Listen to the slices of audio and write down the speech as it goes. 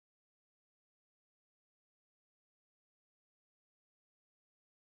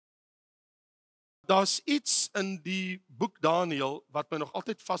daar's iets in die boek Daniël wat my nog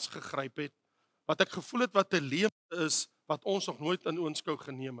altyd vasgegryp het, wat ek gevoel het wat 'n leemte is wat ons nog nooit in oënskou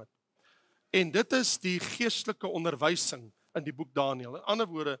geneem het. En dit is die geestelike onderwysing in die boek Daniël. In ander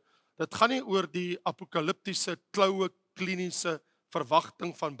woorde, dit gaan nie oor die apokaliptiese, kloue, kliniese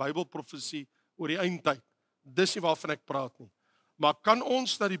verwagting van Bybelprofesie oor die eindtyd. Dis nie waarvan ek praat nie. Maar kan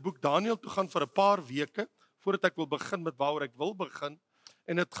ons na die boek Daniël toe gaan vir 'n paar weke voordat ek wil begin met waaroor ek wil begin?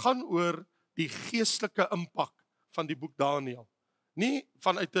 En dit gaan oor die geestelike impak van die boek Daniël. Nie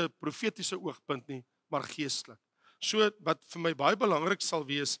vanuit 'n profetiese oogpunt nie, maar geestelik. So wat vir my baie belangrik sal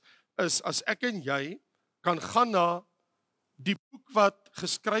wees is as ek en jy kan gaan na die boek wat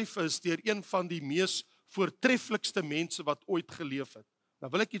geskryf is deur een van die mees voortreffelikste mense wat ooit geleef het. Nou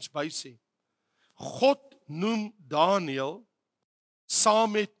wil ek iets bysê. God noem Daniël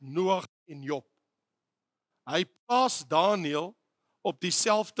saam met Noag en Job. Hy plaas Daniël op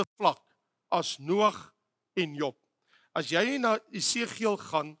dieselfde vlak as Noag en Job. As jy na Esegiel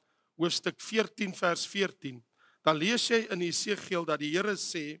gaan, hoofstuk 14 vers 14, dan lees jy in Esegiel dat die Here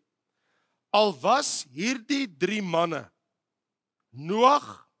sê, al was hierdie 3 manne,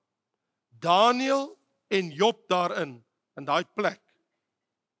 Noag, Daniël en Job daarin daai plek,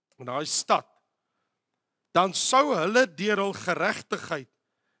 in daai stad, dan sou hulle deur hul geregtigheid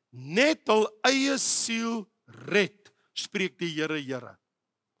net hul eie siel red, spreek die Here.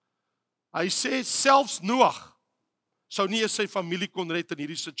 Hy sê selfs Noag sou nie eens sy familie kon red in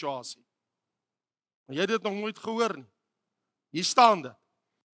hierdie situasie. Maar jy het dit nog nooit gehoor nie. Hier staan dit.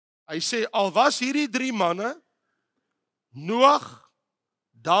 Hy sê al was hierdie 3 manne, Noag,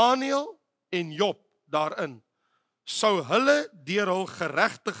 Daniël en Job daarin, sou hulle deur hul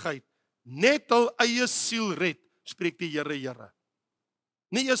geregtigheid net hul eie siel red, spreek die Here.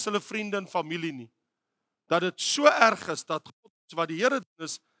 Nie eers hulle vriende en familie nie. Dat dit so erg is dat God, wat die Here doen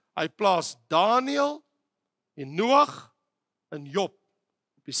is, hy plaas Daniël en Noag en Job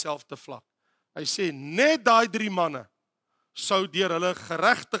op dieselfde vlak. Hy sê net daai 3 manne sou deur hulle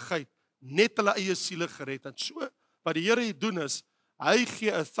geregtigheid net hulle eie siele gered het. So wat die Here hier doen is, hy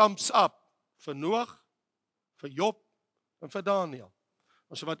gee 'n thumbs up vir Noag, vir Job en vir Daniël.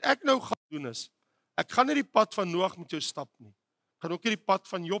 So wat ek nou gaan doen is, ek gaan nie die pad van Noag met jou stap nie. Ek gaan ook nie die pad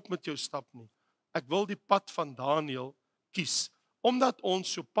van Job met jou stap nie. Ek wil die pad van Daniël kies, omdat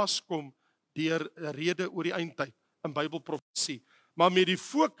ons so pas kom deur 'n rede oor die eindtyd in Bybelprofesie. Maar met die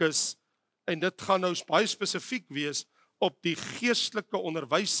fokus, en dit gaan nou baie spesifiek wees, op die geestelike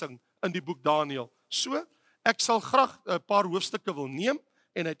onderwysing in die boek Daniël. So, ek sal graag 'n paar hoofstukke wil neem,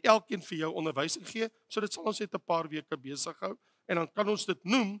 en uit elkeen vir jou onderwysing gee, so dit sal ons net 'n paar weke besig hou, en dan kan ons dit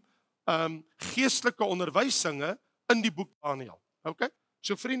noem, geestelike onderwysinge in die boek Daniël. Okay?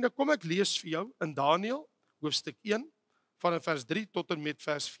 So vriende, kom ek lees vir jou in Daniël, hoofstuk 1, van vers 3 tot en met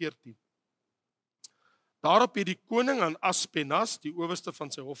vers 14. Daarop het die koning aan Aspenas, die owerste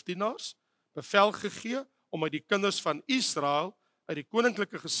van sy hofdienaars, bevel gegee om uit die kinders van Israel, uit die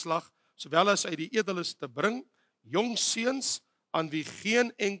koninklike geslag, sowel as uit die edeles te bring, jong seuns, aan wie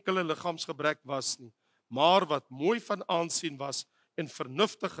geen enkele liggaamsgebrek was nie, maar wat mooi van aansien was, en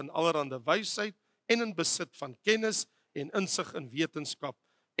vernuftig in allerhande wysheid, en in besit van kennis, en insig in wetenskap,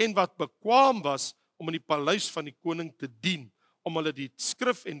 en wat bekwaam was, om in die paleis van die koning te dien, om hulle die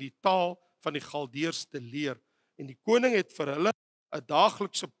skrif en die taal van die Galdeërs te leer. En die koning het vir hulle 'n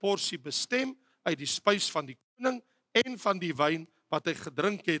daaglikse porsie bestem uit die spys van die koning en van die wyn wat hy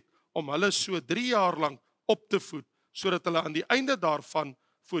gedrink het, om hulle so 3 jaar lank op te voed, sodat hulle aan die einde daarvan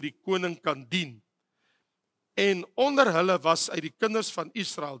voor die koning kan dien. En onder hulle was uit die kinders van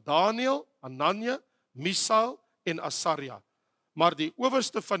Israel Daniël, Hananja, Misael en Asaria. Maar die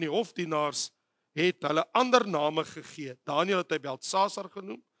owerste van die hofdienaars het hulle ander name gegee. Daniël het hy Beltsasar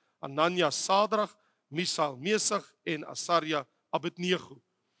genoem, Hananja Sadrag, Misael Mesach en Asaria Abednego.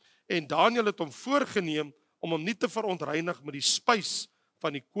 En Daniël het hom voorgeneem om hom nie te verontreinig met die spys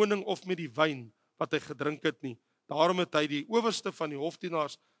van die koning of met die wyn wat hy gedrink het nie. Daarom het hy die owerste van die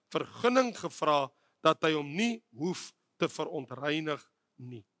hofdienaars vergunning gevra dat hy hom nie hoef te verontreinig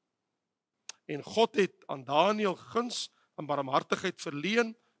nie. En God het aan Daniël guns en barmhartigheid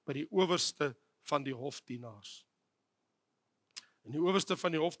verleen by die owerste van die hofdienaars. En die owerste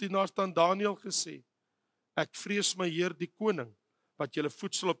van die hofdienaars het aan Daniël gesê, ek vrees my Heer die koning, wat julle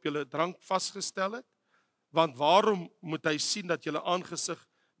voedsel op julle drank vasgestel het, want waarom moet hy sien dat julle aangesig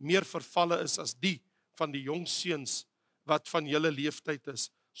meer vervalle is as die van die jong seuns wat van julle leeftyd is,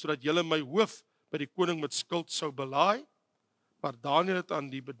 sodat julle my hoof by die koning met skuld sou belaai? Maar Daniël het aan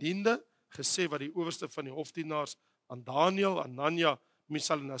die bediende gesê wat die owerste van die hofdienaars aan Daniël, Hananja,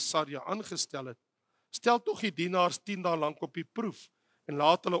 Misael en Asaria aangestel het, stel tog die dienaars 10 dae lank op die proef, en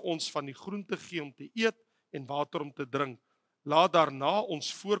laat hulle ons van die groente gee om te eet en water om te drink. Laat daarna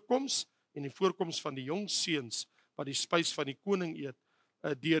ons voorkoms en die voorkoms van die jong seuns wat die spys van die koning eet,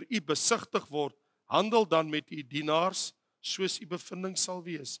 deur u besigtig word. Handel dan met u dienaars soos u bevinding sal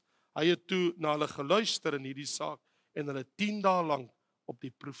wees. Hy het toe na hulle geluister in hierdie saak en hulle 10 dae lank op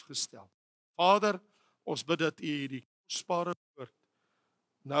die proef gestel. Vader, ons bid dat u hierdie kosbare woord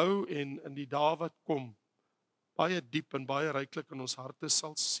nou en in die dae wat kom baie diep en baie ryklik in ons harte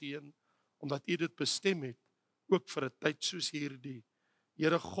sal seën, omdat u dit bestem het, ook vir 'n tyd soos hierdie.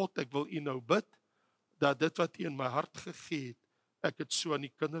 Here God, ek wil u nou bid, dat dit wat u in my hart gegee het, ek dit so aan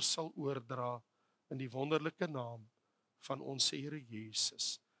die kinders sal oordra, in die wonderlike naam van ons Here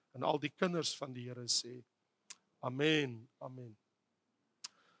Jesus. En al die kinders van die Here sê, amen, amen.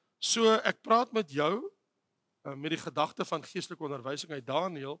 So, ek praat met jou, met die gedagte van geestelike onderwysing uit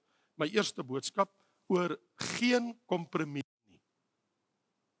Daniël, my eerste boodskap, oor geen kompromieë nie.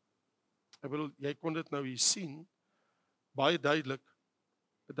 Ek bedoel, jy kon dit nou hier sien, baie duidelik,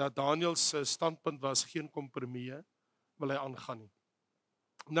 dat Daniël se standpunt was geen kompromieë, wil hy aangaan nie.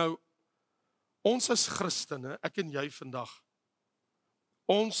 Nou, ons as Christene, ek en jy vandag,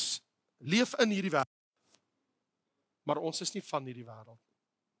 ons leef in hierdie wêreld, maar ons is nie van hierdie wêreld.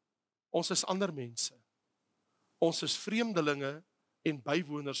 Ons is ander mense. Ons is vreemdelinge en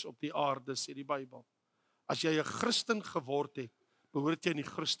bywoners op die aarde, sê die Bybel. As jy 'n Christen geword het, behoort jy in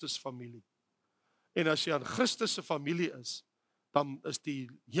die Christusfamilie. En as jy aan Christus se familie is, dan is die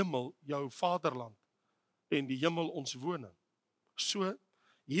hemel jou vaderland en die hemel ons woning. So,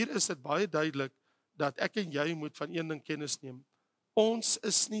 hier is dit baie duidelik dat ek en jy moet van een ding kennis neem. Ons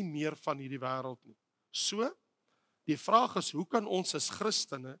is nie meer van hierdie wêreld nie. So, die vraag is, hoe kan ons as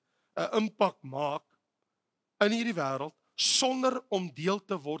Christene 'n impak maak in hierdie wêreld sonder om deel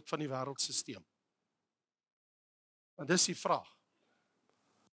te word van die wêreldstelsel? Want dis die vraag.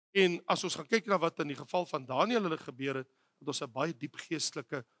 En as ons gaan kyk na wat in die geval van Daniël hulle gebeur het, het ons 'n baie diep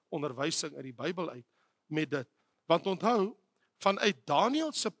geestelike onderwysing uit die Bybel uit met dit. Want onthou, vanuit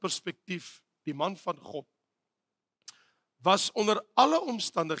Daniël se perspektief, die man van God, was onder alle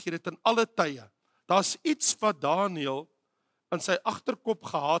omstandighede ten alle tye, daar's iets wat Daniël in sy agterkop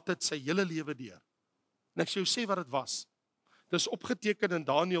gehad het sy hele lewe deur. En ek sê jou sê wat dit was. Dis opgeteken in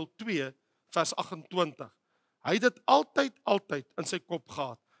Daniël 2 vers 28. Hy het dit altyd in sy kop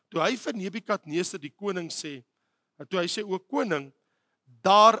gehad. Toe hy vir Nebukadneser die koning sê, toe hy sê, o koning,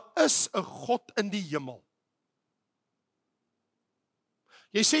 daar is 'n God in die hemel.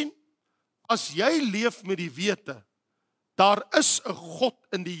 Jy sien, as jy leef met die wete, daar is 'n God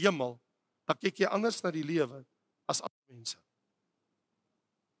in die hemel, dan kyk jy anders na die lewe as ander mense.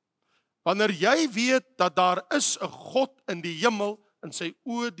 Wanneer jy weet dat daar is 'n God in die hemel, en sy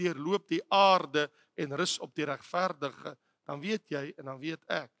oë deurloop die aarde en rus op die regverdige, dan weet jy en dan weet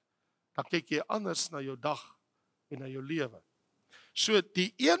ek, dan kyk jy anders na jou dag en na jou lewe. So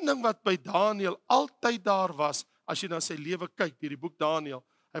die een ding wat by Daniël altyd daar was, as jy na sy lewe kyk, deur die boek Daniël,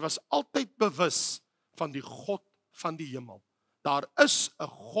 hy was altyd bewus van die God van die hemel. Daar is 'n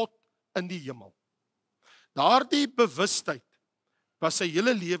God in die hemel. Daardie bewustheid was sy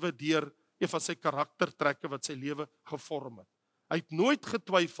hele lewe deur een van sy karaktertrekke wat sy lewe gevorm het. Hy het nooit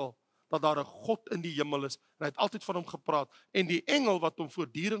getwyfel dat daar 'n God in die hemel is, en hy het altyd van hom gepraat, en die engel wat hom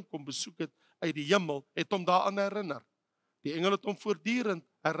voortdurend kom besoek het uit die hemel, het hom daaraan herinner. Die engel het hom voortdurend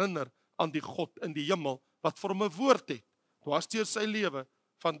herinner aan die God in die hemel, wat vir hom 'n woord het, dwars deur sy lewe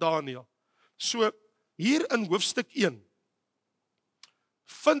van Daniël. So, hier in hoofstuk 1,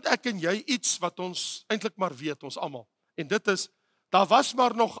 vind ek en jy iets wat ons eintlik maar weet, ons almal. En dit is, daar was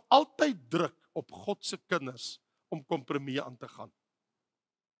maar nog altyd druk op God se kinders om kompromieë aan te gaan.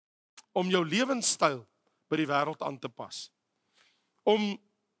 Om jou lewenstyl by die wêreld aan te pas.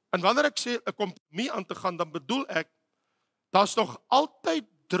 En wanneer ek sê 'n kompromie aan te gaan, dan bedoel ek, daar's nog altyd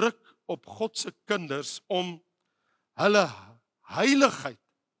druk op God se kinders om hulle heiligheid,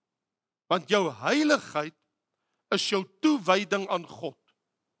 want jou heiligheid is jou toewyding aan God.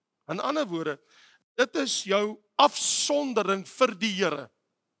 In ander woorde, dit is jou afsondering vir die Here,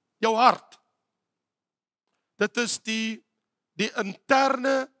 jou hart. Dit is die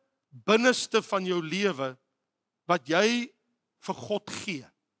interne binneste van jou lewe wat jy vir God gee.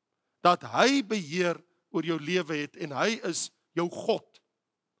 Dat hy beheer oor jou lewe het en hy is jou God.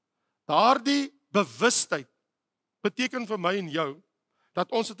 Daardie bewustheid beteken vir my en jou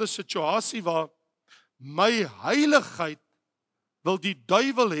dat ons het 'n situasie waar my heiligheid wil die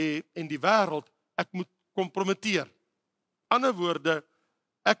duiwel hê en die wêreld, ek moet kompromiteer. Ander woorde,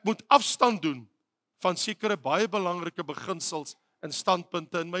 ek moet afstand doen van sekere baie belangrike beginsels en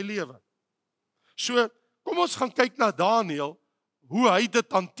standpunte in my lewe. So, kom ons gaan kyk na Daniël, hoe hy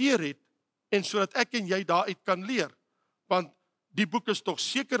dit hanteer het, en sodat ek en jy daaruit kan leer. Want die boek is tog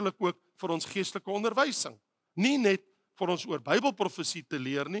sekerlik ook vir ons geestelike onderwysing. Nie net vir ons oor Bybelprofesie te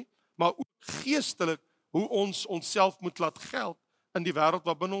leer nie, maar ook geestelik hoe ons onsself moet laat geld in die wêreld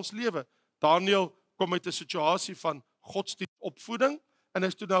waarbinne ons lewe. Daniël kom uit 'n situasie van godsdienstopvoeding en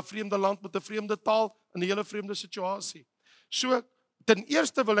hy's toe na 'n vreemde land met 'n vreemde taal in 'n hele vreemde situasie. So, ten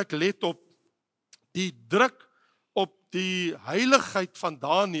eerste wil ek let op die druk op die heiligheid van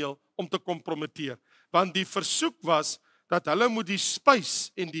Daniël om te kompromiteer. Want die versoek was dat hulle moet die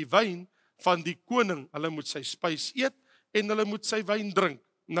spys en die wyn van die koning, hulle moet sy spys eet en hulle moet sy wyn drink.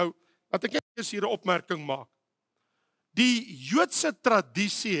 Nou, laat ek eers hier 'n opmerking maak. Die Joodse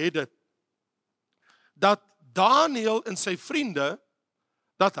tradisie het dit dat Daniël en sy vriende,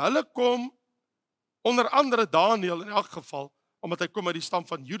 dat hulle kom, onder andere Daniël in elk geval, omdat hy kom uit die stam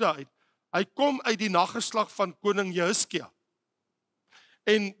van Juda uit, hy kom uit die nageslag van koning Jehiskia.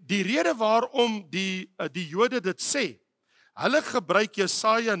 En die rede waarom die Jode dit sê, hulle gebruik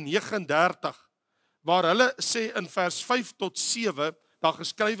Jesaja 39, waar hulle sê in vers 5 tot 7, daar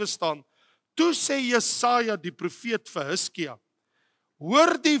geskrywe staan, toe sê Jesaja die profeet vir Hiskia,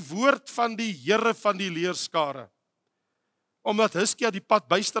 hoor die woord van die Here van die leerskare, omdat Hiskia die pad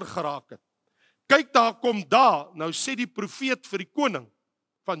byster geraak het. Kyk, daar kom daar, nou sê die profeet vir die koning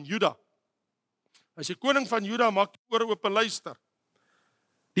van Juda. Hy sê, koning van Juda, maak die ore oop en luister.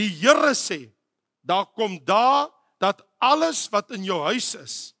 Die Here sê, daar kom daar, dat alles wat in jou huis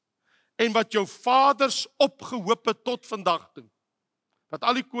is, en wat jou vaders opgehoop het tot vandag toe, wat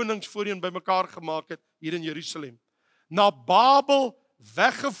al die konings voorheen bymekaar gemaak het, hier in Jerusalem, na Babel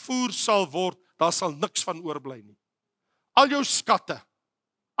weggevoer sal word, daar sal niks van oorbly nie. Al jou skatte,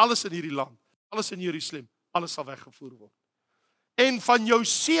 alles in hierdie land, alles in Jerusalem, alles sal weggevoer word. En van jou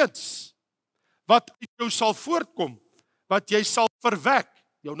seuns, wat uit jou sal voortkom, wat jy sal verwek,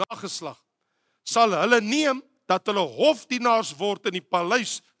 jou nageslag, sal hulle neem, dat hulle hofdienaars word in die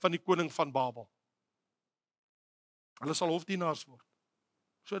paleis van die koning van Babel. Hulle sal hofdienaars word.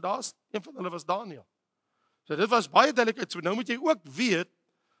 So daar's, een van hulle was Daniël. So dit was baie duidelik, so nou moet jy ook weet,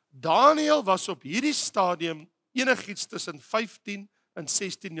 Daniël was op hierdie stadium enigiets tussen 15 en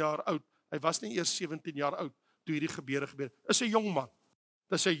 16 jaar oud. Hy was nie eers 17 jaar oud, toe hierdie gebeur. Is 'n jong man.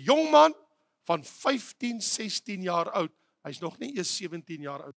 Dis 'n jong man van 15, 16 jaar oud. Hy's nog nie eers 17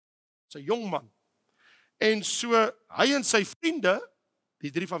 jaar oud. Dis 'n jong man. En so, hy en sy vriende,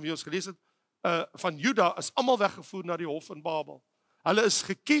 die 3 van wie ons gelees het, van Juda, is almal weggevoer na die hof in Babel. Hulle is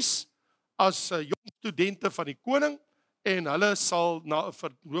gekies as jong studente van die koning, en hulle sal na 'n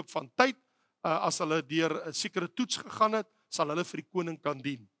verloop van tyd, as hulle deur 'n sekere toets gegaan het, sal hulle vir die koning kan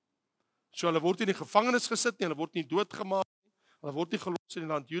dien. So hulle word nie in die gevangenis gesit nie, hulle word nie doodgemaak nie, hulle word nie gelos in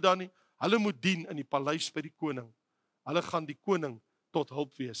die land Juda nie, hulle moet dien in die paleis by die koning. Hulle gaan die koning tot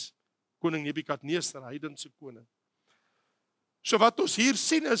hulp wees. Koning Nebukadneser, heidense koning. So wat ons hier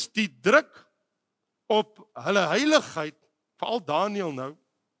sien is die druk op hulle heiligheid, veral Daniël nou,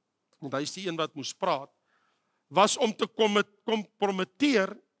 want hy is die een wat moes praat, was om te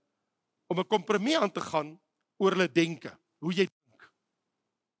kompromiteer, om 'n kompromie aan te gaan oor hulle denke, hoe jy dink.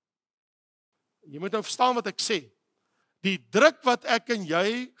 Jy moet nou verstaan wat ek sê. Die druk wat ek en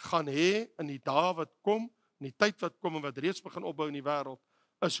jy gaan hê in die dae wat kom, in die tyd wat kom en wat reeds begin opbou in die wêreld,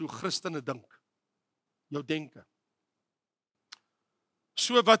 is hoe Christene dink. Jou denke.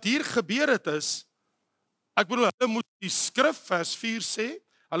 So wat hier gebeur het is, ek bedoel, hulle moes die skrif, vers 4 sê,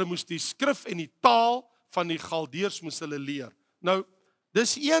 hulle moes die skrif en die taal van die Galdeërs moes hulle leer. Nou,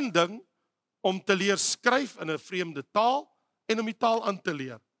 dis een ding om te leer skryf in 'n vreemde taal en om die taal aan te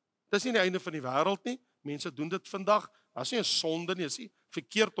leer. Dis nie die einde van die wêreld nie. Mense doen dit vandag. Daar's nie 'n sonde nie, is nie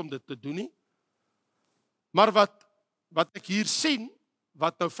verkeerd om dit te doen nie. Maar wat ek hier sien,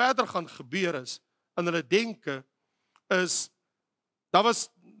 wat nou verder gaan gebeur is, in hulle denke, is,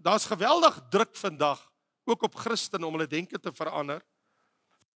 daar's geweldig druk vandag, ook op Christene, om hulle denke te verander,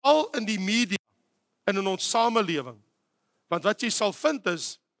 al in die media, en in ons samelewing. Want wat jy sal vind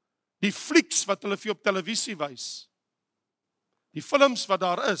is, die flieks wat hulle vir jou op televisie wys, die films wat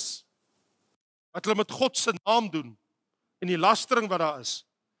daar is, wat hulle met God se naam doen, en die lastering wat daar is,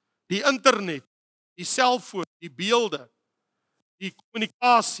 die internet, die selfoon, die beelde, die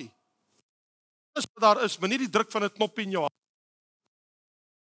kommunikasie, alles wat daar is, maar nie die druk van 'n knop in jou hand,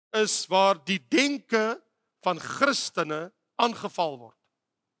 is waar die denke van Christene aangeval word,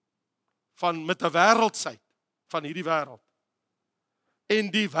 met 'n wêreldsheid van hierdie wêreld. En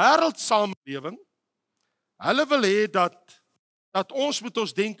die wêreldsamelewing, hulle wil hê dat ons moet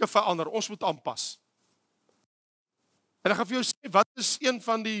ons denke verander, ons moet aanpas. En ek gaan vir jou sê, wat is een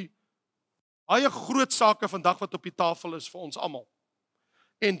van die baie groot sake vandag wat op die tafel is vir ons almal?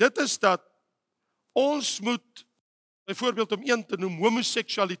 En dit is dat ons moet, byvoorbeeld om een te noem,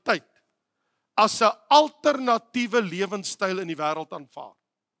 homoseksualiteit, as 'n alternatiewe lewenstyl in die wêreld aanvaar.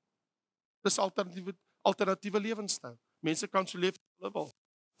 Dis alternatiewe lewenstyl. Mense kan so leef as hulle wil.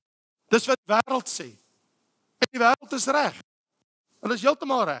 Dis wat die wêreld sê. En die wêreld is reg. Hulle is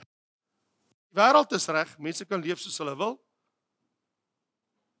heeltemal reg. Die wêreld is reg, mense kan leef soos hulle wil.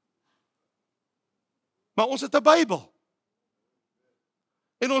 Maar ons het 'n Bybel.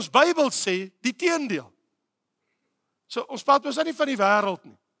 En ons Bybel sê die teendeel. So ons praat mos nie van die wêreld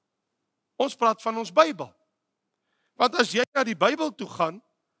nie. Ons praat van ons Bybel. Want as jy na die Bybel toe gaan,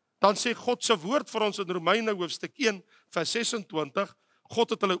 dan sê God se woord vir ons in Romeine hoofstuk 1 vers 26, God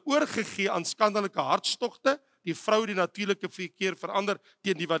het hulle oorgegee aan skandelike hartstogte, die vrou die natuurlike verkeer verander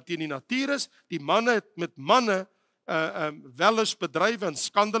teen die wat teen die natuur is, die manne het met manne wellus bedrywe in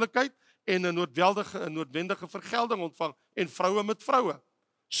skandelikheid en 'n noodwendige vergelding ontvang en vroue met vroue.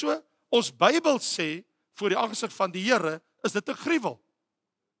 So ons Bybel sê voor die aangesig van die Here is dit 'n gruwel.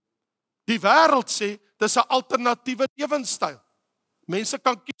 Die wêreld sê dis 'n alternatiewe lewenstyl. Mense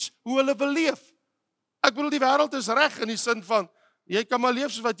kan kies hoe hulle wil leef. Ek bedoel die wêreld is reg in die sin van jy kan maar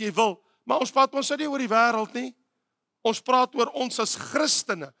leef soos wat jy wil, maar ons praat ons nie oor die wêreld nie. Ons praat oor ons as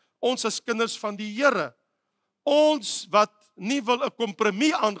Christene, ons as kinders van die Here. Ons wat nie wil 'n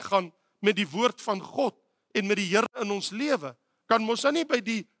kompromie aangaan met die woord van God en met die Here in ons lewe, kan mos nie by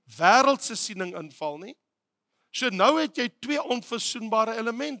die wêreldse siening inval nie. So nou het jy twee onverzoenbare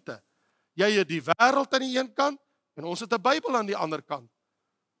elemente. Jy het die wêreld aan die een kant en ons het 'n Bybel aan die ander kant.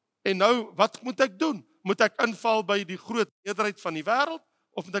 En nou, wat moet ek doen? Moet ek inval by die groot meerderheid van die wêreld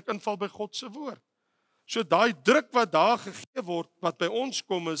of moet ek inval by God se woord? So daai druk wat daar gegee word, wat by ons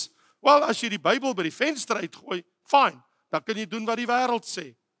kom is, wel as jy die Bybel by die venster uitgooi, fine, dan kan jy doen wat die wêreld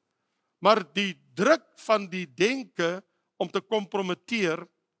sê. Maar die druk van die denke om te kompromieer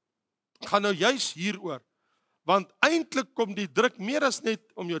gaan nou juis hieroor. Want eintlik kom die druk meer as net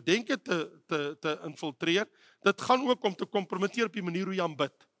om jou denke te infiltreer, dit gaan ook om te kompromieer op die manier hoe jy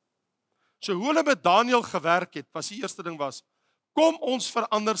aanbid. So hoe hulle met Daniël gewerk het, was die eerste ding was, kom ons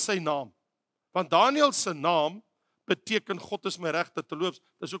verander sy naam. Want Daniël se naam beteken God is my regter terloops.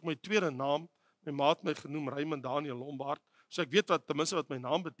 Dis ook my tweede naam. My ma het my genoem Raymond Daniël Lombard. So ek weet wat ten minste wat my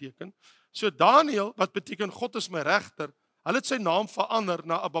naam beteken. So Daniël, wat beteken God is my regter, hulle het sy naam verander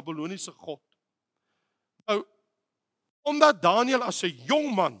na 'n Babiloniese god. Nou, omdat Daniël as 'n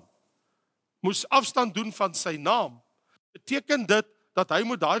jong man moes afstand doen van sy naam, beteken dit dat hy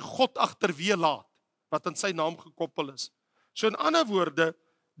moet daai God agterweë laat wat aan sy naam gekoppel is. So in ander woorde,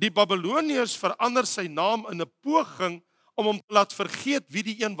 die Babiloniërs verander sy naam in 'n poging om hom te laat vergeet wie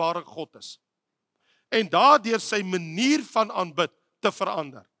die een ware God is. En daardeur sy manier van aanbid te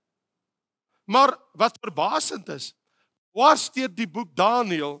verander. Maar wat verbasend is, dwars deur die boek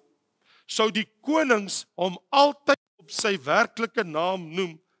Daniël sou die konings hom altyd op sy werklike naam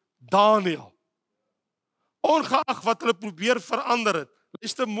noem, Daniël. Ongeag wat hulle probeer verander het.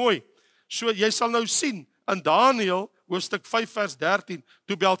 Luister mooi. So jy sal nou sien in Daniël hoofstuk 5 vers 13,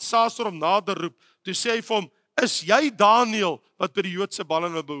 toe Beltsassar hom nader roep, toe sê hy vir hom, is jy Daniël wat by die Joodse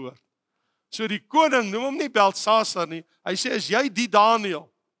ballingen behoort? So die koning noem hom nie Beltsassar nie, hy sê, is jy die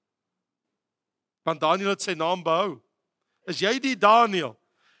Daniël? Want Daniël het sy naam behou. Is jy die Daniël?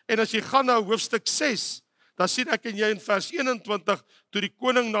 En as jy gaan na hoofstuk 6, dan sien ek en jy in vers 21, toe die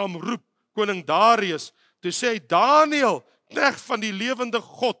koning na hom roep, koning Darius, toe sê hy, Daniël, knegt van die lewende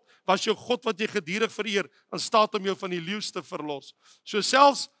God, was jou God wat jy gedurig vereer, in staat om jou van die leeu's te verlos. So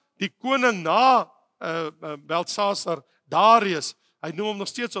selfs die koning na Beltsassar, Darius, hy noem hom nog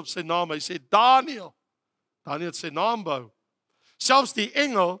steeds op sy naam, hy sê Daniël. Daniël het sy naam behou. Selfs die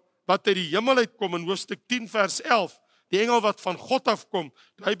engel wat uit die hemel uitkom in hoofstuk 10 vers 11, die engel wat van God afkom,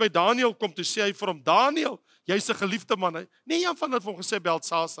 toe hy by Daniël kom, toe sê hy vir hom, Daniël, jy's 'n geliefde man. Nie een van dit van gesê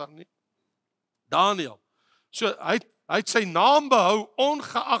Beltsassar nie. Daniël. So hy het sy naam behou,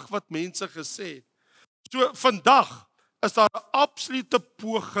 ongeag wat mense gesê het. So vandag is daar 'n absolute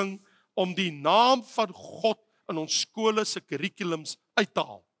poging om die naam van God in ons skole se kurrikulums uit te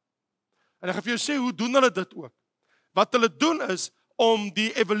haal. En ek gaan vir jou sê, hoe doen hulle dit ook? Wat hulle doen is, om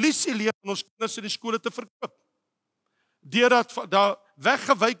die evolusie leer van ons kinders in die skole te verkoop. Deurdat daar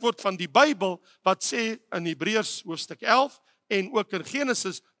weggewyk word van die Bybel, wat sê in Hebreërs hoofstuk 11, en ook in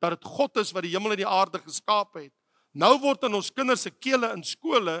Genesis, dat dit God is wat die hemel en die aarde geskaap het. Nou word in ons kinders se kele in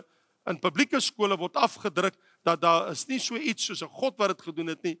skole, in publieke skole word afgedruk, dat daar is nie so iets soos 'n God wat dit gedoen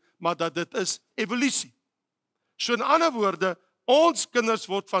het nie, maar dat dit is evolusie. So in ander woorde, ons kinders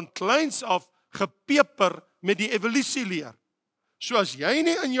word van kleins af gepeper met die evolusie leer. So as jy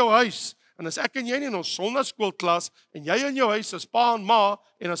nie in jou huis En as ek en jy nie in ons sonnaskoolklas en jy in jou huis as pa en ma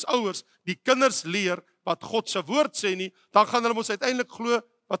en as ouers die kinders leer wat God se woord sê nie, dan gaan hulle mos uiteindelik glo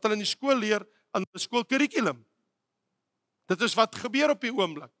wat hulle in die skool leer in die skoolkurrikulum. Dit is wat gebeur op die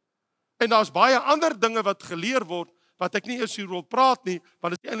oomblik. En daar's baie ander dinge wat geleer word wat ek nie eers hier wil praat nie,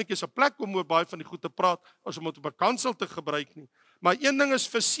 want dit is eintlik is 'n plek om oor baie van die goed te praat as om dit op 'n kansel te gebruik nie. Maar een ding is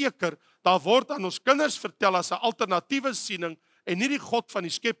verseker, daar word aan ons kinders vertel as 'n alternatiewe siening en nie die God van die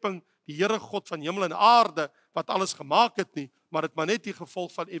skepping, die Here God van hemel en aarde wat alles gemaak het nie, maar dit maar net die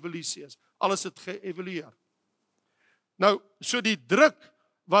gevolg van evolusie is. Alles het geëvolueer. Nou, so die druk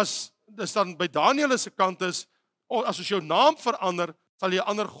was dis dan by Daniël se kant is as ons jou naam verander, sal jy 'n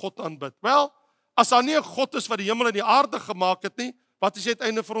ander God aanbid. Wel, as daar nie 'n God is wat die hemel en die aarde gemaak het nie, wat is die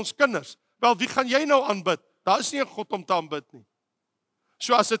uiteinde vir ons kinders? Wel, wie gaan jy nou aanbid? Daar is nie 'n God om te aanbid nie.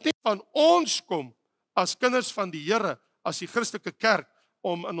 So as dit nie van ons kom as kinders van die Here, as die Christelike kerk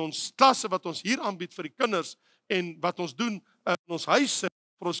om in ons klasse wat ons hier aanbied vir die kinders en wat ons doen in ons huise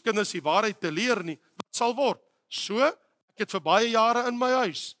vir ons kinders die waarheid te leer nie, wat sal word? So, ek het vir baie jare in my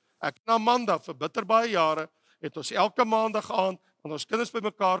huis, ek en Amanda vir bitter baie jare, het ons elke maandag aand, wanneer ons kinders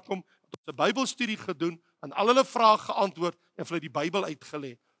bymekaar kom, het ons 'n Bybelstudie gedoen, en al hulle vrae geantwoord en vir hulle die Bybel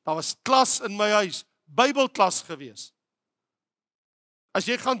uitgelê. Daar was klas in my huis, Bybelklas gewees. As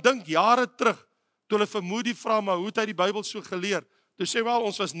jy gaan dink jare terug, toe hulle vir Moody vra, maar hoe het hy die Bybel so geleer? Toe sê wel,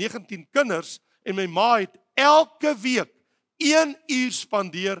 ons was 19 kinders en my ma het elke week 1 uur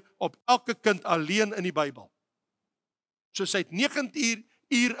spandeer op elke kind alleen in die Bybel. So sy het 19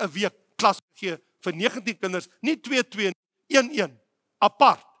 uur 'n week klas gegee vir 19 kinders, nie 2-2, 1-1,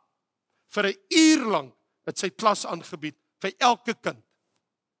 apart. Vir 'n uur lank het sy klas aangebied vir elke kind.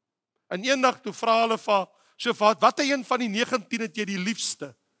 En eendag toe vra hulle vir so watter een van die 19 het jy die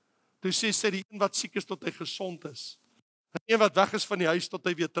liefste? Toe sê sy die een wat siek is tot hy gesond is. En een wat weg is van die huis tot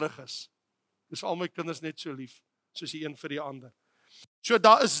hy weer terug is. Dis al my kinders net so lief, soos die een vir die ander. So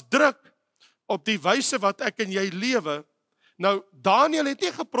daar is druk op die wyse wat ek en jy lewe. Nou, Daniël het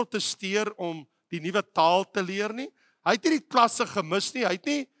nie geprotesteer om die nuwe taal te leer nie. Hy het nie die klasse gemis nie, hy het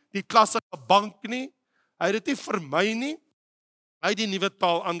nie die klasse gebank nie, hy het dit nie vermy nie. Hy het die nuwe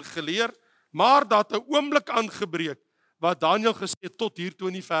taal aangeleer, maar daar het 'n oomblik aangebreek wat Daniël gesê het tot hier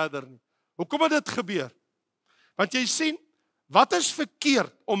toe nie verder nie. Hoekom het dit gebeur? Want jy sien, wat is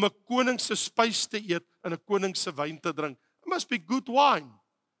verkeerd om 'n koning se spys te eet en 'n koning se wyn te drink? It must be good wine.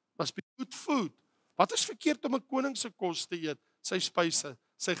 It must be good food. Wat is verkeerd om 'n koning se kos te eet? Sy spyse,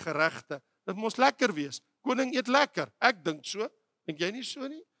 sy geregte. Dit moet lekker wees. Koning eet lekker. Ek dink so. Dink jy nie so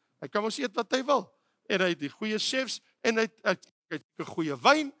nie? Hy kan mos eet wat hy wil. En hy het die goeie chefs en hy het 'n goeie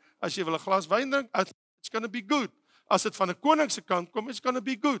wyn. As jy wil 'n glas wyn drink, it's gonna be good. As dit van 'n koning se kant kom, it's gonna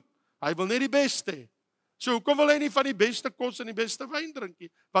be good. Hy wil net die beste hê. So hoekom wil hy nie van die beste kos en die beste wyn drink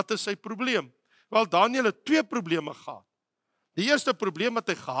nie? Wat is sy probleem? Wel, Daniël het 2 probleme gehad. Die eerste probleem wat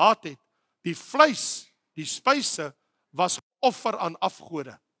hy gehad het, die vleis, die spyse was offer aan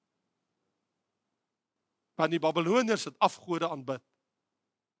afgode. Want die Babiloniërs het afgode aanbid.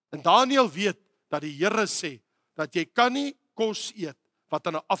 En Daniël weet dat die Here sê dat jy kan nie kos eet wat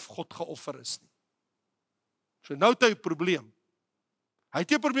aan 'n afgod geoffer is nie. So nou het hy 'n probleem. Hy het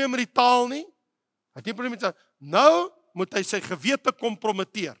nie 'n probleem met die taal nie. Hy het nie 'n probleem met nou moet hy sy gewete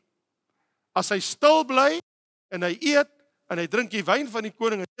kompromiteer. As hy stil bly en hy eet en hy drink die wyn van die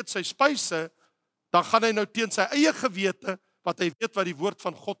koning en eet sy spyse, dan gaan hy nou teen sy eie gewete wat hy weet wat die woord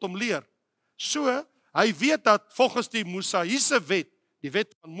van God hom leer. So, hy weet dat volgens die Mosaïese wet, die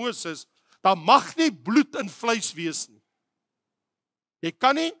wet van Moses, daar mag nie bloed in vleis wees nie.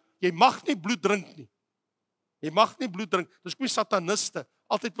 Jy mag nie bloed drink nie. Jy mag nie bloed drink. Dis kom die sataniste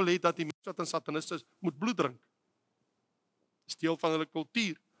altyd wil hê dat die mense wat in sataniste is, moet bloed drink. Dis deel van hulle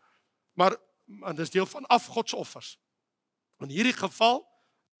kultuur. Maar dis deel van afgodsoffers. In hierdie geval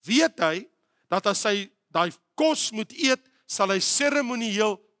weet hy dat as hy daai kos moet eet, sal hy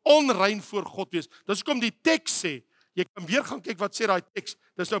seremonieel onrein voor God wees. Dis hoekom die teks sê, jy kan weer gaan kyk wat sê daai teks.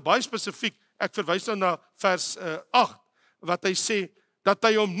 Dis nou baie spesifiek. Ek verwys nou na vers 8 wat hy sê dat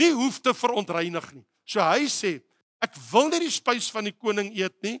hy hom nie hoef te verontreinig nie. So hy sê, ek wil nie die spys van die koning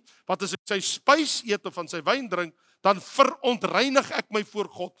eet nie, want as ek sy spys eet of van sy wyn drink, dan verontreinig ek my voor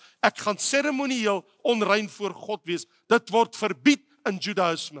God. Ek gaan seremonieel onrein voor God wees. Dit word verbied in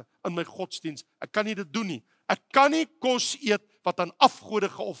Judaïsme, in my godsdiens. Ek kan nie dit doen nie. Ek kan nie kos eet wat aan afgode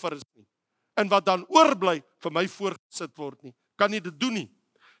geoffer is nie. En wat dan oorbly vir my voorgesit word nie. Kan nie dit doen nie.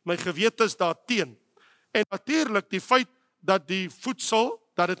 My gewete is daarteen. En natuurlik die feit dat die voedsel,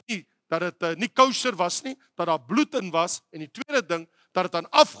 dat dit nie kosher was nie, dat daar bloed in was, en die tweede ding, dat dit aan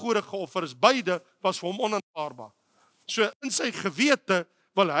afgode geoffer is, beide was vir hom onaanvaarbaar. So in sy gewete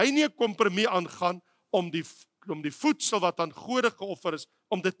wil hy nie 'n kompromie aangaan om die voedsel wat aan gode geoffer is,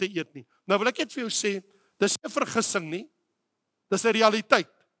 om dit te eet nie. Nou wil ek net vir jou sê, dis nie 'n vergissing nie, dis 'n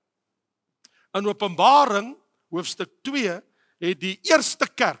realiteit. In Openbaring, hoofstuk 2, het die eerste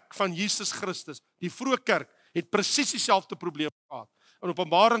kerk van Jesus Christus, die vroeë kerk, het presies dieselfde probleem gehad. In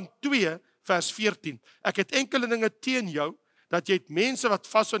Openbaring 2, vers 14, ek het enkele dinge teen jou, dat jy het mense wat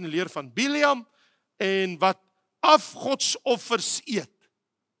vashou aan die leer van Biliam, en wat afgodsoffers eet.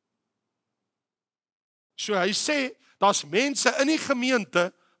 So hy sê, daar's mense in die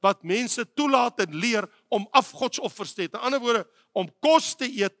gemeente, wat mense toelaat en leer om afgodsoffers te eet. In ander woorde, om kos te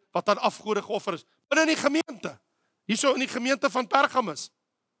eet, wat aan afgode geoffer is. Binne die gemeente, hierso in die gemeente van Pergamus.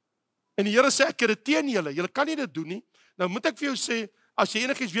 En die Here sê, ek het dit teen julle kan nie dit doen nie. Nou moet ek vir jou sê, as jy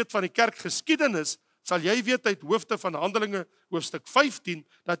enigiets weet van die kerkgeskiedenis, sal jy weet uit hoofde van Handelinge, hoofstuk 15,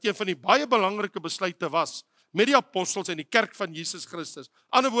 dat een van die baie belangrike besluite was, met die apostels en die kerk van Jesus Christus.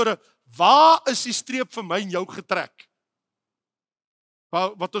 Ander woorde, waar is die streep vir my en jou getrek?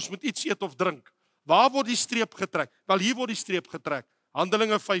 Wat ons moet iets eet of drink. Waar word die streep getrek? Wel, hier word die streep getrek.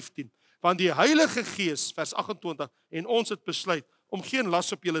 Handelinge 15. Want die Heilige Gees, vers 28, en ons het besluit om geen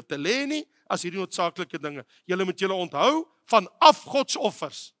las op julle te lê nie, as hierdie noodsaaklike dinge. Julle moet julle onthou van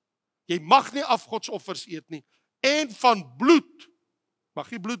afgodsoffers. Jy mag nie afgodsoffers eet nie. En van bloed. Mag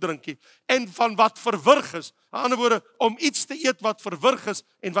nie bloed drink nie. En van wat verwrig is. Aan ander woorde, om iets te eet wat verwrig is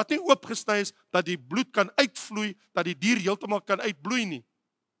en wat nie oopgesny is, dat die bloed kan uitvloei, dat die dier heeltemal kan uitbloei nie.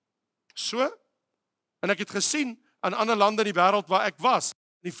 So, en ek het gesien aan ander lande in die wêreld waar ek was,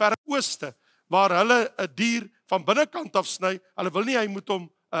 in die Verre Ooste, waar hulle 'n dier van binnekant af sny, hulle wil nie hy moet hom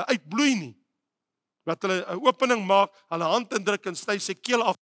uitbloei nie. Wat hulle 'n opening maak, hulle hand indruk en sny sy keel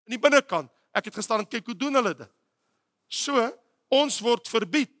af in die binnekant. Ek het gestaan en kyk hoe doen hulle dit. So, ons word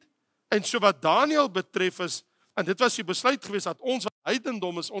verbied. En so wat Daniël betref is, en dit was die besluit geweest dat ons wat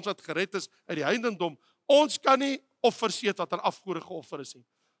heidendom is, ons wat gered is uit die heidendom, ons kan nie offers eet wat aan afgode geoffer is nie.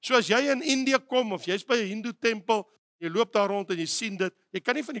 So as jy in Indië kom of jy's by 'n Hindoe tempel, jy loop daar rond en jy sien dit, jy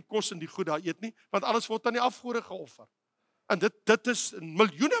kan nie van die kos en die goed daar eet nie, want alles word aan die afgode geoffer. En dit is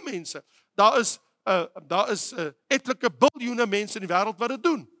miljoene mense. Daar is etlike biljoene mense in die wêreld wat dit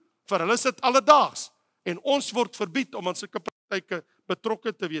doen. Vir hulle is dit alledaags. En ons word verbied om aan sulke praktyke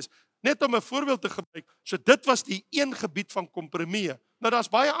betrokke te wees. Net om 'n voorbeeld te gebruik, so dit was die een gebied van kompromieë. Nou daar's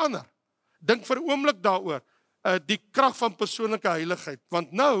baie ander. Dink vir 'n oomblik daaroor, die krag van persoonlike heiligheid.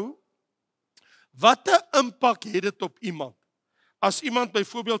 Want nou, wat 'n impak het dit op iemand? As iemand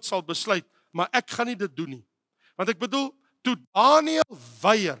byvoorbeeld sal besluit, maar ek gaan nie dit doen nie. Want ek bedoel, toe Daniël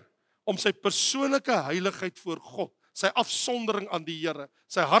weier om sy persoonlike heiligheid voor God, sy afsondering aan die Here,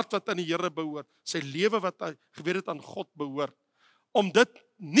 sy hart wat aan die Here behoort, sy lewe wat hy geweet het aan God behoort, om dit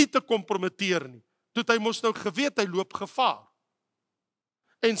nie te kompromiteer nie. Toe hy mos nou geweet hy loop gevaar.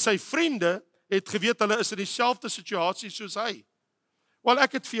 En sy vriende het geweet hulle is in dieselfde situasie soos hy. Wel,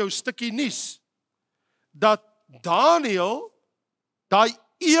 ek het vir jou 'n stukkie nuus dat Daniël daai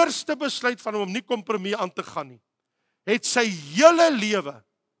eerste besluit van hom om nie kompromie aan te gaan nie, het sy hele lewe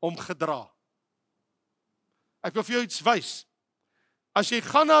omgedra. Ek wil vir jou iets wys. As jy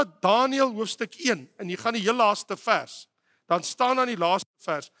gaan na Daniël hoofstuk 1 en jy gaan die heel laaste vers, dan staan aan die laaste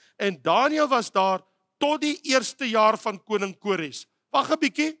vers, en Daniël was daar tot die eerste jaar van koning Kores. Wag 'n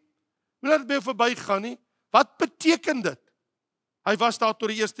bietjie, moet dit by verbygaan nie. Wat beteken dit? Hy was daar tot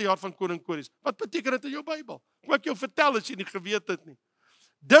die eerste jaar van koning Kores. Wat beteken dit in jou Bybel? Kom ek jou vertel as jy nie geweet het nie.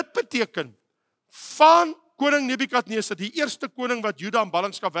 Dit beteken van koning Nebukadneser, die eerste koning wat Juda in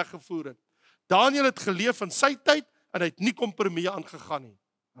ballingskap weggevoer het. Daniël het geleef in sy tyd en hy het nie kompromieë aangegaan nie.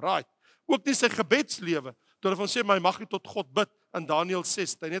 Right. Ook nie sy gebedslewe. Toe hulle van sê, maar hy mag nie tot God bid. In Daniël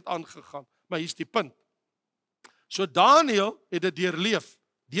 6 het hy net aangegaan. Maar hier's die punt. So Daniël het dit deurleef,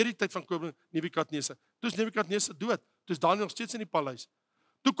 deur die tyd van koning Nebukadneser. Toe is Nebukadneser dood. Toe is Daniël nog steeds in die paleis.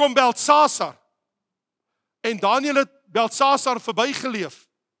 Toe kom Belsasar. En Daniël het Belsasar verbygeleef.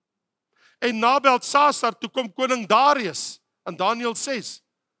 En na Belsasar, toe kom koning Darius in Daniël 6.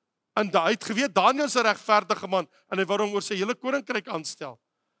 En hy het geweet Daniël is 'n regverdige man en hy wou hom oor sy hele koninkryk aanstel.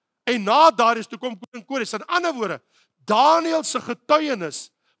 En na Darius toe kom koning Kores. In ander woorde, Daniël se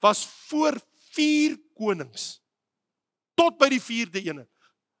getuienis was voor 4 konings. Tot by die 4de een.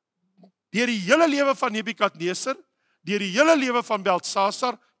 Deur die hele lewe van Nebukadneser, deur die hele lewe van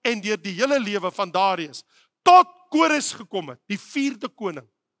Belsasar en deur die hele lewe van Darius, tot Kores gekom het, die 4de koning.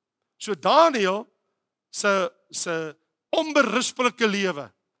 So Daniël se onberispelike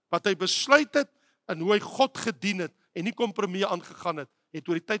lewe, wat hy besluit het en hoe hy God gedien het en nie kompromieë aangegaan het, het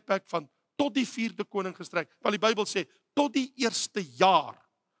oor die tydperk van tot die 4de koning gestrek. Want die Bybel sê tot die eerste jaar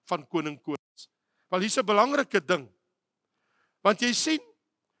van koning Kores. Want hier's 'n belangrike ding. Want jy sien,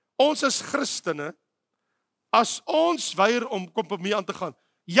 ons as Christene, as ons weier om kompromie aan te gaan,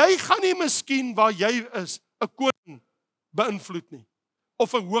 jy gaan nie miskien waar jy is, 'n koning beïnvloed nie,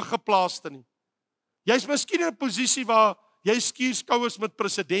 of 'n hooggeplaaste nie. Jy's miskien in 'n posisie waar jy skuur skouers met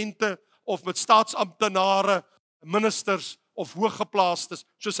presidente, of met staatsamptenare, ministers, of hooggeplaastes,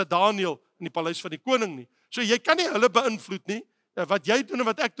 soos 'n Daniël in die paleis van die koning nie. So jy kan nie hulle beïnvloed nie. Wat jy doen en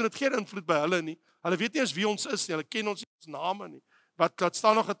wat ek doen, het geen invloed by hulle nie. Hulle weet nie eens wie ons is nie, hulle ken ons nie ons name nie. Wat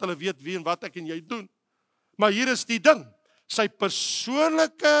staan nog dat hulle weet wie en wat ek en jy doen. Maar hier is die ding, sy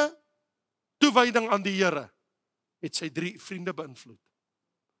persoonlike toewyding aan die Here het sy 3 vriende beïnvloed.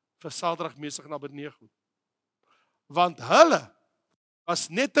 Vir Sadrag, Mesach en Abednego. Want hulle was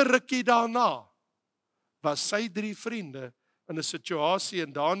net 'n rukkie daarna, was sy 3 vriende in 'n situasie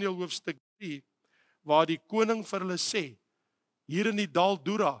in Daniël hoofstuk 3, waar die koning vir hulle sê, hier in die dal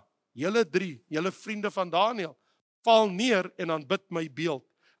Dura, julle 3, julle vriende van Daniël, val neer en aanbid my beeld.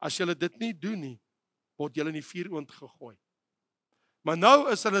 As julle dit nie doen nie, word julle in die vuuroond gegooi. Maar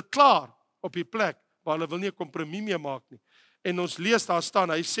nou is hulle klaar op die plek waar hulle wil nie 'n kompromie mee maak nie. En ons lees daar staan,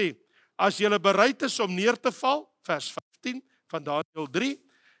 hy sê, as julle bereid is om neer te val, vers 15 van Daniël 3,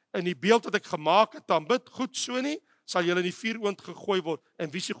 in die beeld wat ek gemaak het, aanbid, goed so nie, sal julle in die vuuroond gegooi word. En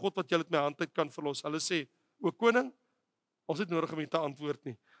wie is die God wat julle met my hand uit kan verlos? Hulle sê, o koning, ons het nodig om nie te antwoord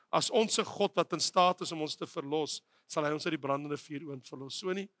nie. As ons 'n God wat in staat is om ons te verlos, sal hy ons uit die brandende vuuroond verlos.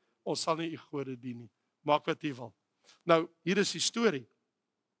 So nie, ons sal nie u gode dien nie. Maak wat u wil. Nou, hier is die storie.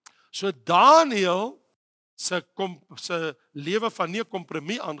 So Daniël se lewe van nie 'n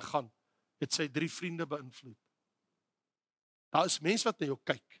kompromie aangaan, het sy 3 vriende beïnvloed. Daar is mense wat na jou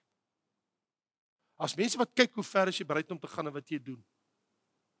kyk. As mense wat kyk hoe ver is jy bereid om te gaan en wat jy doen.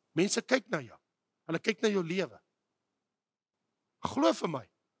 Mense kyk na jou. Hulle kyk na jou lewe. Glo vir my.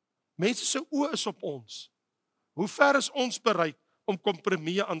 Mense se oë is op ons. Hoe ver is ons bereid om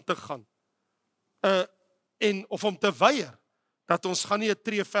kompromieë aan te gaan? Of om te weier dat ons gaan nie 'n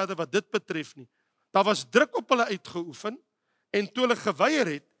tree verder wat dit betref nie. Daar was druk op hulle uitgeoefen en toe hulle geweier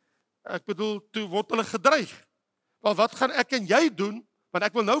het, toe word hulle gedreig. Wel, wat gaan ek en jy doen? Want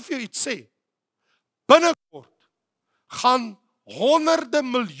ek wil nou vir jou iets sê. Binnekort gaan honderde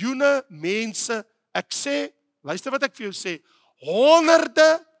miljoene mense, ek sê, luister wat ek vir jou sê,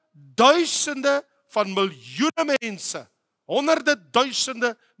 honderde, duisende van miljoene mense, honderde,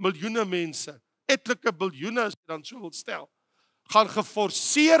 duisende, miljoene mense, etlike biljoene as jy dan so wil stel, gaan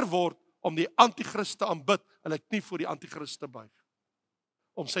geforseer word om die antichrist te aanbid, hulle knie voor die antichrist te buig,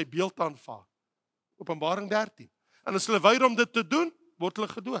 om sy beeld te aanvaar. Openbaring 13. En as hulle weier om dit te doen, word hulle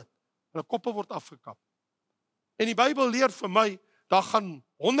gedood. Hulle koppe word afgekap. En die Bybel leer vir my, daar gaan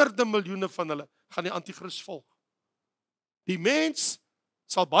honderde miljoene van hulle, gaan die antichrist volg. Die mens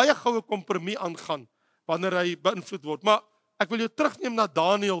sal baie goue kompromie aangaan, wanneer hy beïnvloed word. Maar ek wil jou terugneem na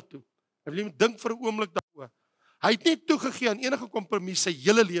Daniël toe. Ek wil jy dink vir 'n oomblik daaroor. Hy het nie toegegee aan enige kompromie sy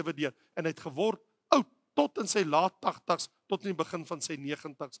hele lewe deur, en hy het geword oud, tot in sy laat 80's, tot in die begin van sy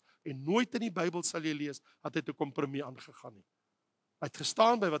 90's, en nooit in die Bybel sal jy lees, dat hy 'n kompromie aangegaan het. Hy het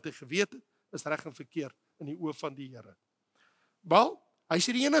gestaan by wat hy geweet het, is reg en verkeerd in die oë van die Here. Wel, hy is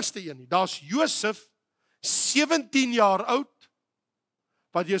die enigste een nie. Daar's Josef, 17 jaar oud,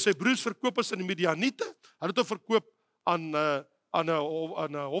 wat jy sy broers verkoop is in die Midianiete. Hy het hom verkoop aan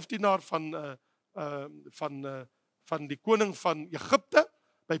 'n hofdienaar van die koning van Egipte,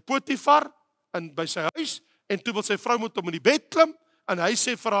 by Potifar, en by sy huis, en toe wil sy vrou met hom in die bed klim, en hy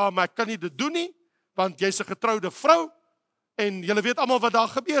sê vir haar, maar ek kan nie dit doen nie, want jy's 'n getroude vrou, en julle weet almal wat daar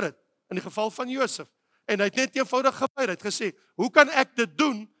gebeur het, in die geval van Josef. En hy het net eenvoudig geweier, hy het gesê, hoe kan ek dit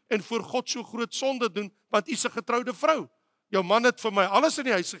doen, en voor God so groot sonde doen, want u is 'n getroude vrou. Jou man het vir my alles in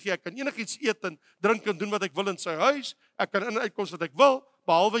die huis gegee, ek kan enigiets eet en drink en doen wat ek wil in sy huis, ek kan in en uitkoms wat ek wil,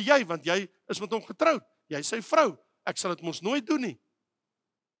 behalwe jy, want jy is met hom getroud, jy is sy vrou, ek sal dit mos nooit doen nie.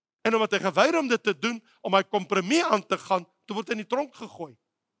 En omdat hy geweier om dit te doen, om hy kompromie aan te gaan, toe word hy in die tronk gegooi.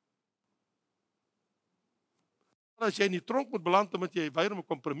 As jy in die tronk moet beland, omdat jy weier om 'n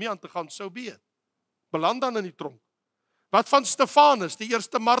kompromie aan te gaan, so be it. Beland dan in die tronk. Wat van Stefanus, die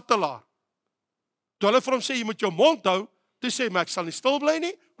eerste martelaar? Toe hulle vir hom sê, jy moet jou mond hou, toe sê hy, maar ek sal nie stil bly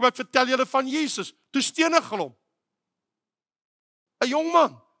nie, kom ek vertel julle van Jesus, toe stenig hulle hom. 'n Jong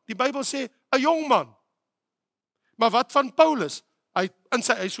man, die Bybel sê, 'n jong man. Maar wat van Paulus? Hy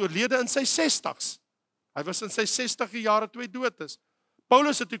is oorlede in sy 60's. Hy was in sy 60e jare toe hy dood is.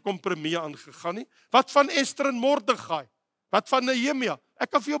 Paulus het die kompromieë aangegaan nie. Wat van Ester en Mordegai? Wat van Nehemia?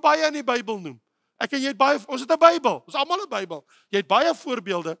 Ek kan vir jou baie in die Bybel noem. Ek en jy het baie, ons het 'n Bybel, ons almal 'n Bybel. Jy het baie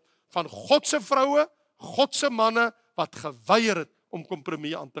voorbeelde van God se vroue, God se manne, wat geweier het om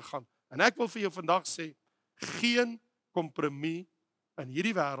kompromieë aan te gaan. En ek wil vir jou vandag sê, geen kompromie in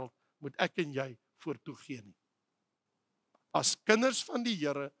hierdie wêreld moet ek en jy voortoe gee nie. As kinders van die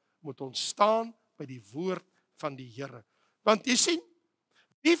Here moet ons staan by die woord van die Here. Want jy sien,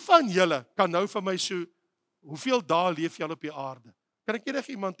 wie van julle kan nou vir my so, hoeveel dae leef jy al op die aarde? Kan ek enig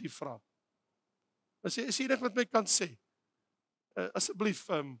iemand hier vra? Is enig wat my kan sê? Asseblief,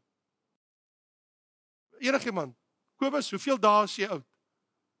 enig iemand? Kobus, hoeveel dae is jy oud?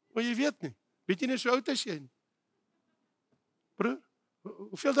 Maar jy weet nie. Weet jy nie so oud as jy nie? Broer,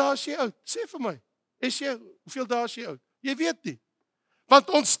 hoeveel dae is jy oud? Sê vir my. Hoeveel dae is jy oud? Jy weet nie. Want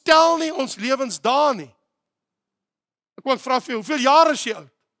ons tel nie ons lewensdae nie. Ek wil vra vir jou, hoeveel jaar is jy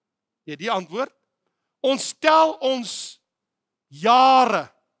oud? Jy die antwoord. Ons tel ons jare,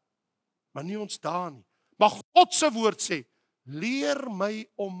 maar nie ons dae nie. Maar God se woord sê, leer my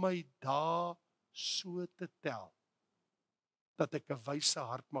om my dae so te tel, dat ek 'n wyse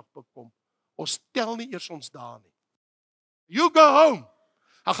hart mag bekom. Ons tel nie eers ons dae nie. You go home.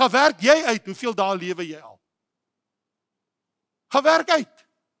 Gaan werk jy uit, hoeveel dae lewe jy al? Gaan werk uit.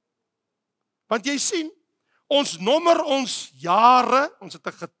 Want jy sien, ons nommer ons jare, ons het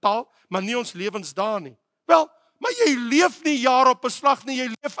 'n getal, maar nie ons lewensdae nie. Wel, maar jy leef nie jaar op 'n slag nie, jy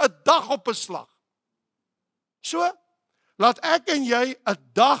leef 'n dag op 'n slag. So, laat ek en jy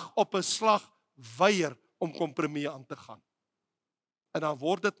 'n dag op 'n slag weier om kompromieë aan te gaan. En dan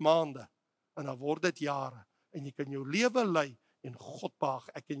word dit maande, en dan word dit jare, en jy kan jou lewe lei, en God behaag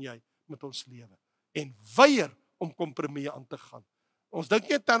ek en jy met ons lewe. En weier om kompromieë aan te gaan. Ons dink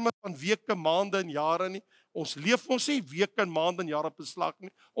nie in terme van weke, maande en jare nie. Ons leef ons nie weke, maande en jare op 'n slag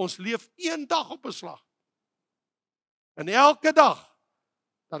nie. Ons leef een dag op 'n slag. En elke dag,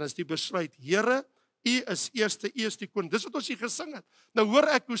 dan is die besluit, Here, U is eerste, U is die koning. Dis wat ons hier gesing het. Nou hoor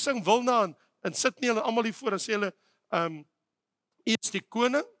ek hoe sing Wilna en sit nie hulle almal hier voor en sê hulle, U is die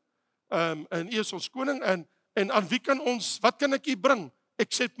koning, en U is ons koning, en aan wie kan ons, wat kan ek hier bring?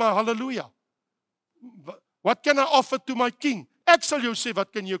 Except my hallelujah. What can I offer to my king? Ek sal jou sê,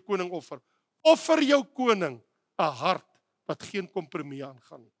 wat kan jou koning offer? Offer jou koning 'n hart wat geen kompromieë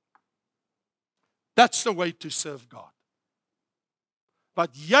aangaan nie. That's the way to serve God.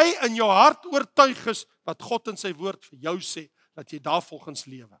 Wat jy in jou hart oortuig is, wat God in sy woord vir jou sê, dat jy daarvolgens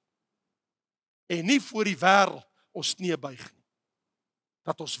lewe. En nie voor die wêreld ons knie buig nie.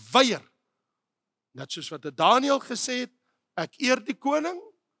 Dat ons weier. Net soos wat Daniël gesê het, ek eer die koning,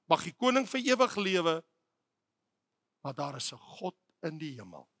 mag die koning vir ewig lewe, maar daar is 'n God in die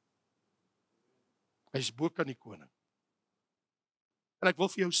hemel. Hy is bo kan die koning. En ek wil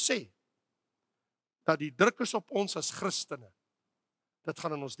vir jou sê, dat die druk is op ons as Christene. Dit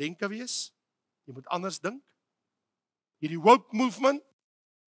gaan in ons denke wees. Jy moet anders dink. Hierdie woke movement,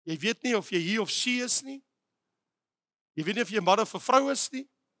 jy weet nie of jy he of she is nie. Jy weet nie of jy 'n man of 'n vrou is nie.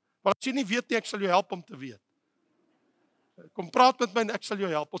 Maar as jy nie weet nie, ek sal jou help om te weet. Kom praat met my en ek sal jou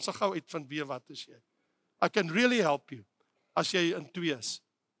help. Ons sal gou uitvind wie wat is jy. I can really help you, as jy in twee is.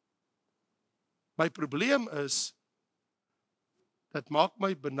 My probleem is, dit maak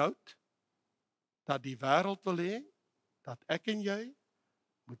my benoud, dat die wêreld wil hê, dat ek en jy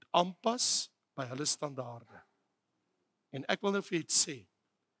moet aanpas by hulle standaarde. En ek wil nou vir iets sê,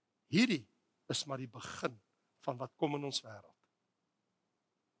 hierdie is maar die begin van wat kom in ons wêreld.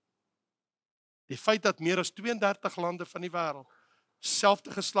 Die feit dat meer as 32 lande van die wêreld selfde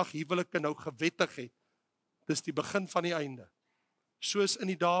geslag huwelike nou gewettig het, dis die begin van die einde. Soos in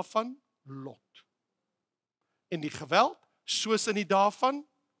die dae van Lot. En die geweld, soos in die dae van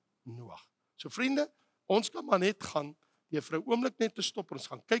Noag. So vriende, ons kan maar net gaan, jy vir 'n oomblik net te stop, ons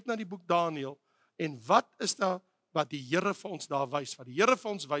gaan kyk na die boek Daniël, en wat is daar wat die Here vir ons daar wys? Wat die Here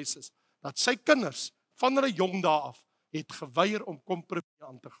vir ons wys is, dat sy kinders, van hulle jong dae af, het geweier om kompromieë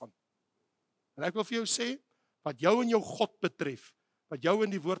aan te gaan. En ek wil vir jou sê, wat jou en jou God betref, wat jou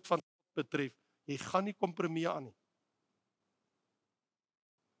in die woord van God betref, jy gaan nie kompromieë aan nie.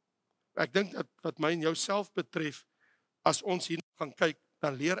 Ek dink dat wat my en jou self betref, as ons hier gaan kyk,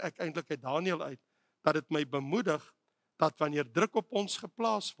 dan leer ek eintlik uit Daniël uit, dat dit my bemoedig, dat wanneer druk op ons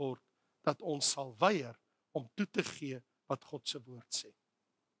geplaas word, dat ons sal weier om toe te gee wat God se woord sê.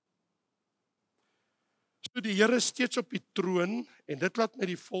 So die Here is steeds op die troon, en dit laat my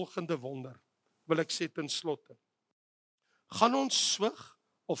die volgende wonder, wil ek sê ten slotte. Gaan ons swig,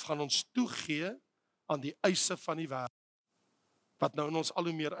 of gaan ons toegee aan die eise van die wêreld, wat nou in ons al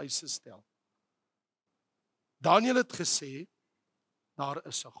hoe meer eise stel? Daniël het gesê, daar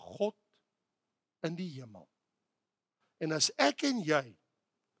is 'n God in die hemel. En as ek en jy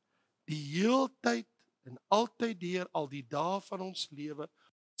die heeltyd en altyd deur al die dae van ons lewe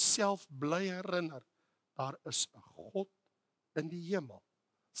self bly herinner, daar is 'n God in die hemel,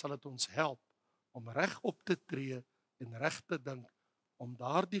 sal dit ons help om reg op te tree en reg te dink om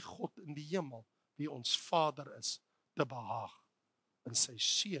daardie God in die hemel, wie ons Vader is, te behaag in sy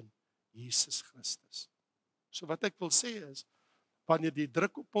Seun, Jesus Christus. So wat ek wil sê is, wanneer die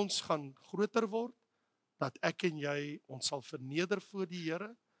druk op ons gaan groter word, dat ek en jy ons sal verneder voor die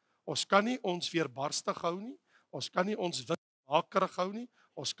Here. Ons kan nie ons weerbarstig hou nie, ons kan nie ons witmakerig hou nie,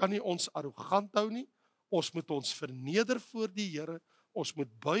 ons kan nie ons arrogant hou nie. Ons moet ons verneder voor die Here, ons moet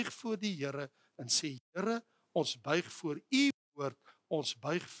buig voor die Here en sê, Here, ons buig voor U woord, ons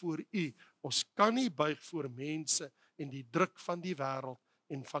buig voor U. Ons kan nie buig voor mense en die druk van die wêreld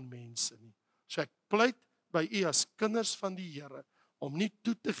en van mense nie. So ek pleit by U as kinders van die Here om nie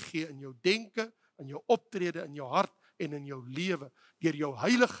toe te gee in jou denke, in jou optrede, in jou hart en in jou lewe, deur jou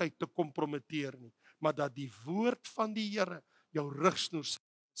heiligheid te kompromiteer nie, maar dat die woord van die Here jou rigsnoer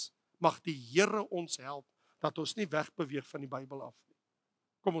is. Mag die Here ons help, dat ons nie wegbeweeg van die Bybel af nie.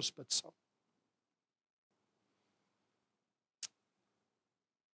 Kom ons bid saam.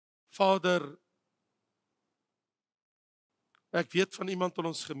 Vader, ek weet van iemand in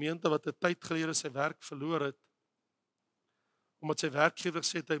ons gemeente wat 'n tyd gelede sy werk verloor het, omdat sy werkgewer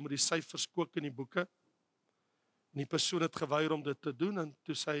sê hy moet die syfers kook in die boeke, en die persoon het geweier om dit te doen, en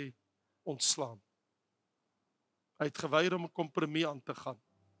toe sy ontslaan. Hy het geweier om 'n kompromie aan te gaan.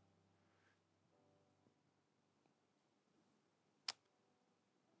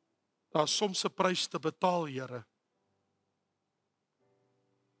 Daar is soms 'n prys te betaal, Here.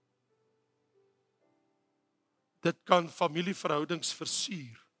 Dit kan familieverhoudings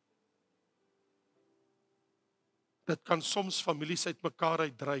versuur. Dit kan soms families uitmekaar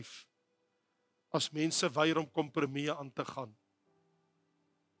uitdryf, as mense weier om kompromieë aan te gaan.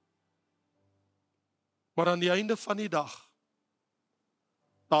 Maar aan die einde van die dag,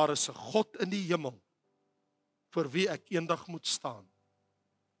 daar is 'n God in die hemel, vir wie ek eendag moet staan.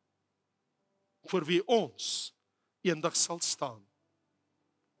 Vir wie ons eendag sal staan.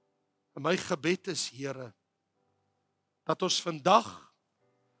 En my gebed is, Here, dat ons vandag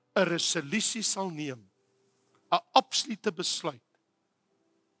 'n resolusie sal neem, 'n absolute besluit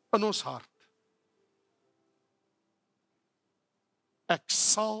in ons hart. Ek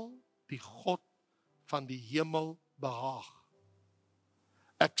sal die God van die hemel behaag.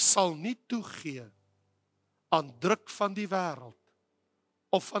 Ek sal nie toegee aan druk van die wêreld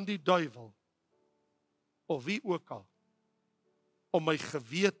of van die duiwel of wie ook al om my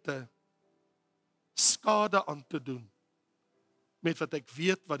gewete skade aan te doen met wat ek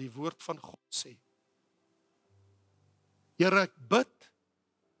weet wat die woord van God sê. Here, ek bid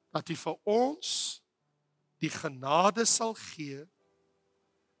dat U vir ons die genade sal gee,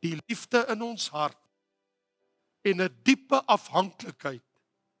 die liefde in ons hart en 'n diepe afhanklikheid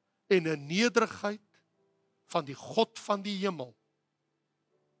en 'n nederigheid van die God van die hemel,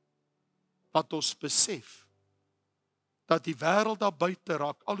 wat ons besef dat die wêreld daar buite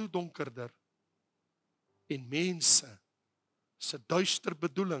raak al hoe donkerder en mense se duister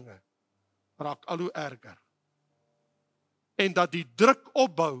bedoelinge raak al hoe erger. En dat die druk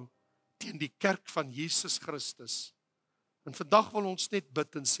opbou teen die kerk van Jesus Christus. En vandag wil ons net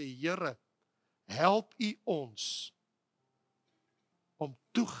bid en sê, Here, help U ons om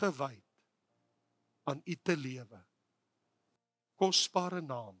toegewyd aan U te lewe. Kosbare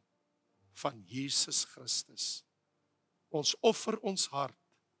naam van Jesus Christus. Ons offer ons hart,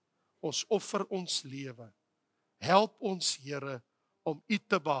 ons offer ons lewe. Help ons, Here, om U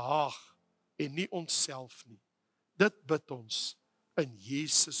te behaag en nie onsself nie. Dit bid ons in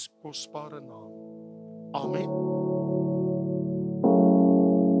Jesus kosbare naam. Amen.